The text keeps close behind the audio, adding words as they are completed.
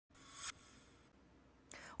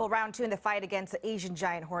Well, round two in the fight against the Asian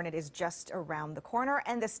giant hornet is just around the corner,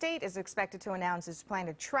 and the state is expected to announce its plan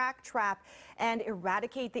to track, trap, and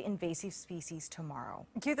eradicate the invasive species tomorrow.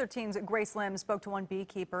 Q13's Grace Lim spoke to one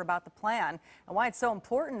beekeeper about the plan and why it's so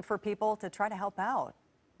important for people to try to help out.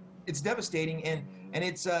 It's devastating, and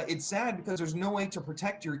it's sad because there's no way to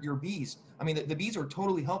protect your bees. I mean, the bees are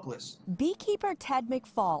totally helpless. Beekeeper Ted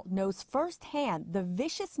McFall knows firsthand the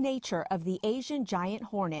vicious nature of the Asian giant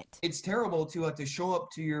hornet. It's terrible to show up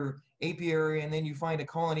to your apiary and then you find a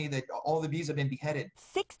colony that all the bees have been beheaded.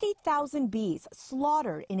 60,000 bees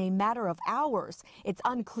slaughtered in a matter of hours. It's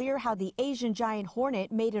unclear how the Asian giant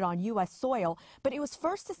hornet made it on U.S. soil, but it was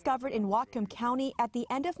first discovered in Whatcom County at the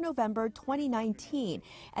end of November 2019,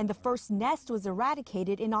 and the first nest was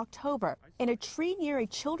eradicated in October in a tree near a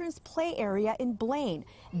children's play area in Blaine.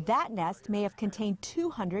 That nest may have contained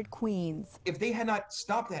 200 queens. If they had not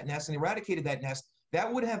stopped that nest and eradicated that nest,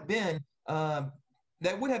 that would have been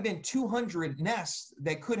 200 nests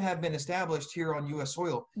that could have been established here on U.S.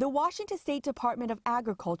 soil. The Washington State Department of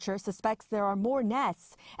Agriculture suspects there are more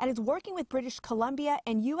nests and is working with British Columbia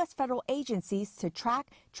and U.S. federal agencies to track,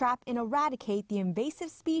 trap, and eradicate the invasive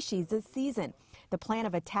species this season. The plan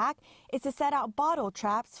of attack is to set out bottle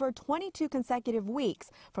traps for 22 consecutive weeks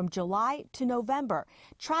from July to November.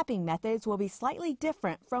 Trapping methods will be slightly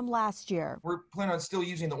different from last year. We're planning on still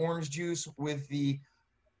using the orange juice with the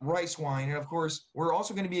rice wine, and of course we're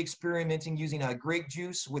also going to be experimenting using grape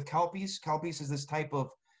juice with cowpeas. Cowpeas is this type of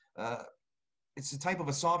it's a type of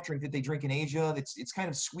a soft drink that they drink in Asia. It's kind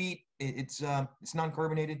of sweet. It's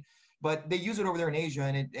non-carbonated, but they use it over there in Asia,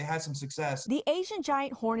 and it has some success. The Asian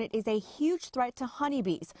giant hornet is a huge threat to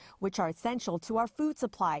honeybees, which are essential to our food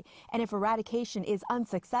supply. And if eradication is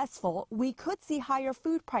unsuccessful, we could see higher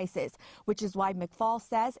food prices, which is why McFall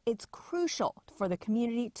says it's crucial for the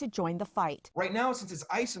community to join the fight. Right now, since it's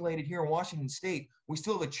isolated here in Washington State, we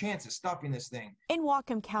still have a chance at stopping this thing. In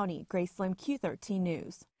Whatcom County, Grace Lim, Q13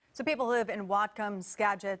 News. So people who live in Whatcom,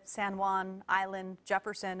 Skagit, San Juan, Island,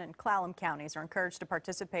 Jefferson, and Clallam counties are encouraged to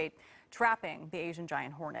participate trapping the Asian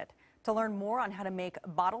giant hornet. To learn more on how to make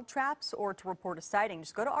bottle traps or to report a sighting,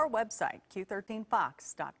 just go to our website,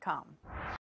 q13fox.com.